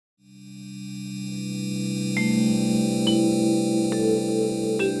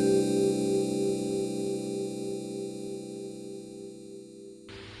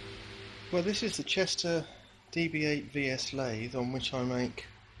Well, this is the Chester DB8VS lathe on which I make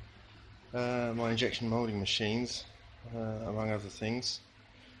my injection moulding machines, among other things,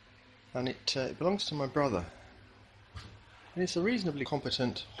 and it belongs to my brother. And it's a reasonably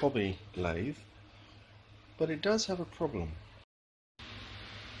competent hobby lathe, but it does have a problem.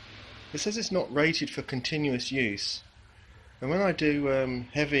 It says it's not rated for continuous use, and when I do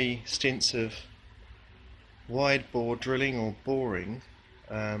heavy stints of wide bore drilling or boring,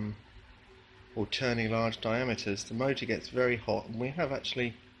 or turning large diameters, the motor gets very hot, and we have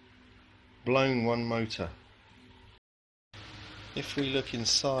actually blown one motor. If we look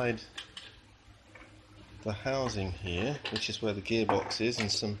inside the housing here, which is where the gearbox is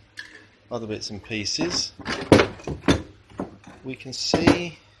and some other bits and pieces, we can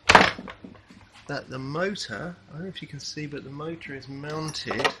see that the motor, I don't know if you can see, but the motor is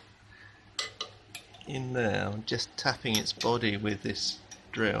mounted in there. I'm just tapping its body with this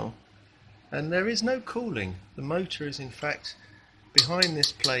drill. And there is no cooling. The motor is in fact behind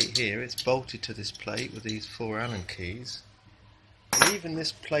this plate here. It's bolted to this plate with these 4 Allen keys. And even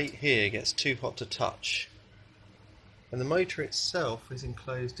this plate here gets too hot to touch. And the motor itself is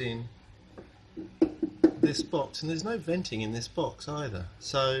enclosed in this box, and there's no venting in this box either.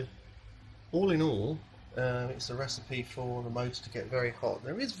 So all in all, it's a recipe for the motor to get very hot.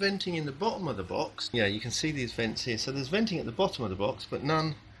 There is venting in the bottom of the box. Yeah, you can see these vents here. So there's venting at the bottom of the box, but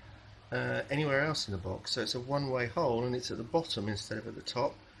none anywhere else in the box, so it's a one-way hole, and it's at the bottom instead of at the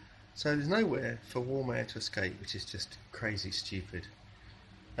top, so there's nowhere for warm air to escape, which is just crazy stupid.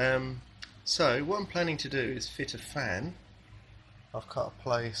 So what I'm planning to do is fit a fan. I've cut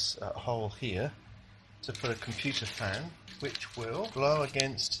a hole here to put a computer fan which will blow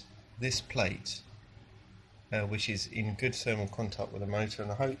against this plate, which is in good thermal contact with the motor, and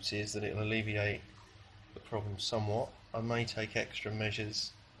the hopes is that it will alleviate the problem somewhat. I may take extra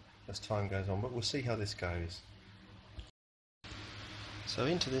measures as time goes on, but we'll see how this goes. So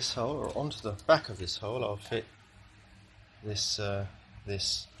into this hole, or onto the back of this hole, I'll fit this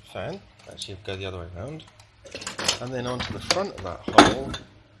this fan. Actually, I'll go the other way around, and then onto the front of that hole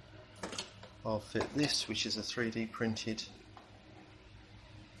I'll fit this, which is a 3D printed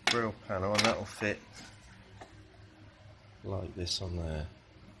grill panel, and that will fit like this on there.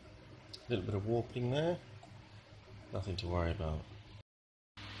 A little bit of warping there, nothing to worry about.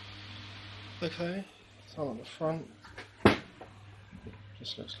 Okay, so at the front,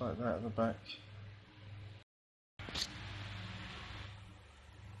 just looks like that at the back.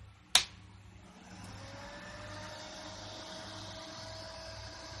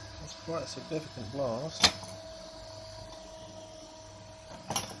 That's quite a significant blast.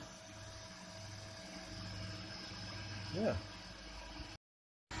 Yeah.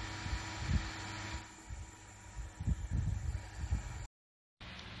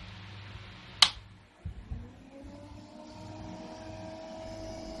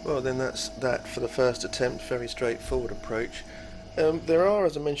 Well, then that's that for the first attempt. Very straightforward approach. There are,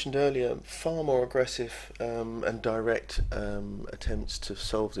 as I mentioned earlier, far more aggressive and direct attempts to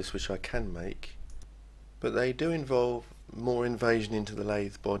solve this which I can make, but they do involve more invasion into the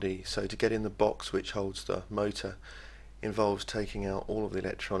lathe body. So to get in the box which holds the motor involves taking out all of the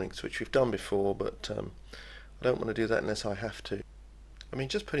electronics, which we've done before, but I don't want to do that unless I have to. I mean,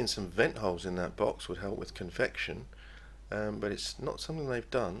 just putting some vent holes in that box would help with convection, but it's not something they've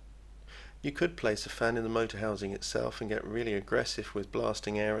done. You could place a fan in the motor housing itself and get really aggressive with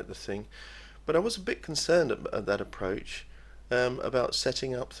blasting air at the thing, but I was a bit concerned at that approach about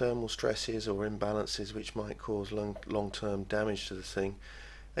setting up thermal stresses or imbalances which might cause long-term damage to the thing,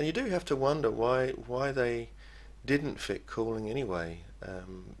 and you do have to wonder why they didn't fit cooling anyway,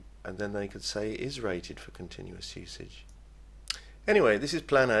 and then they could say it is rated for continuous usage. Anyway, this is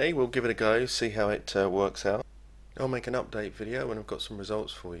plan A. We'll give it a go, see how it works out. I'll make an update video when I've got some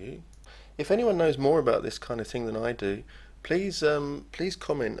results for you. If anyone knows more about this kind of thing than I do, please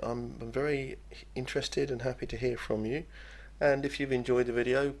comment. I'm very interested and happy to hear from you. And if you've enjoyed the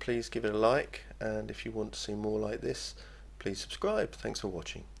video, please give it a like, and if you want to see more like this, please subscribe. Thanks for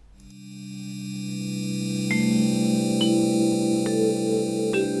watching.